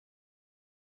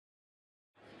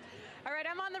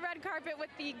the red carpet with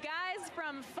the guys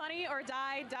from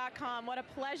funnyordie.com. What a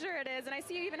pleasure it is. And I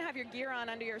see you even have your gear on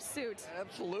under your suit.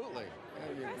 Absolutely.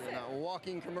 You're a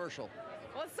walking commercial.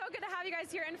 Well, it's so good to have you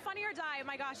guys here. And Funny or Die,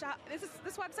 my gosh,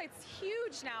 this website's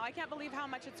huge now. I can't believe how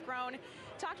much it's grown.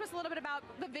 Talk to us a little bit about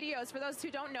the videos. For those who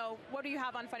don't know, what do you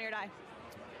have on Funny or Die?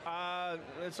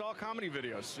 It's all comedy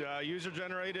videos,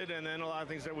 user-generated, and then a lot of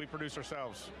things that we produce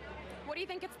ourselves. What do you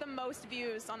think gets the most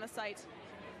views on the site?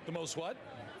 The most what?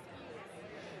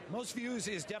 Most views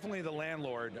is definitely The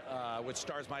Landlord, which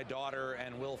stars my daughter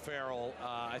and Will Ferrell.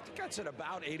 I think that's at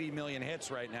about 80 million hits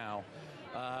right now.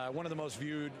 One of the most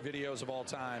viewed videos of all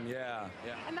time, yeah.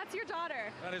 And that's your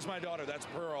daughter? That is my daughter. That's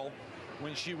Pearl.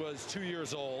 When she was 2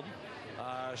 years old.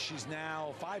 She's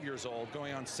now 5 years old,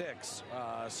 going on 6.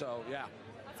 So, yeah.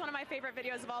 That's one of my favorite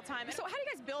videos of all time. So how do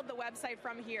you guys build the website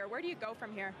from here? Where do you go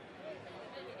from here?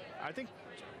 I think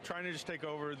trying to just take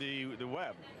over the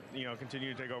web,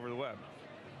 continue to take over the web.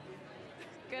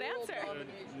 Good answer.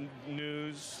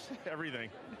 News, everything.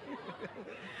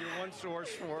 Your one source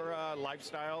for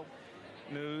lifestyle,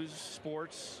 news,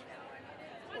 sports.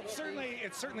 Well,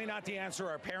 it's certainly not the answer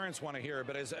our parents want to hear,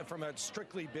 but from a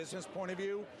strictly business point of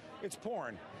view, it's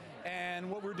porn. And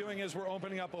what we're doing is we're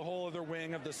opening up a whole other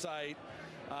wing of the site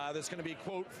that's going to be,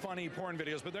 quote, funny porn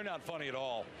videos, but they're not funny at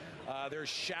all. They're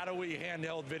shadowy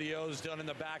handheld videos done in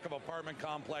the back of apartment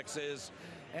complexes.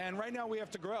 And right now we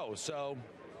have to grow, so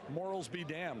morals be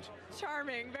damned.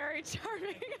 Charming, very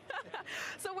charming.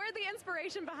 So where'd the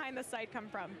inspiration behind the site come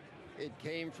from? It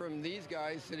came from these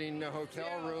guys sitting in a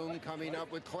hotel room coming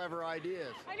up with clever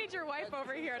ideas. I need your wife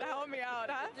over here to help me out,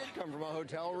 huh? It did come from a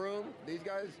hotel room. These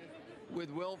guys with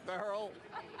Will Ferrell,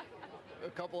 a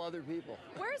couple other people.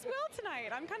 Where's Will tonight?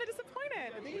 I'm kind of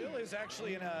disappointed. Will is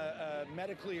actually in a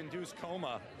medically induced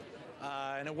coma.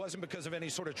 And it wasn't because of any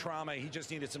sort of trauma. He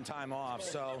just needed some time off.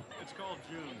 So it's called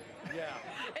June. Yeah.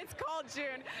 It's called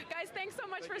June. Guys, thanks so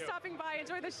much for stopping by.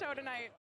 Enjoy the show tonight.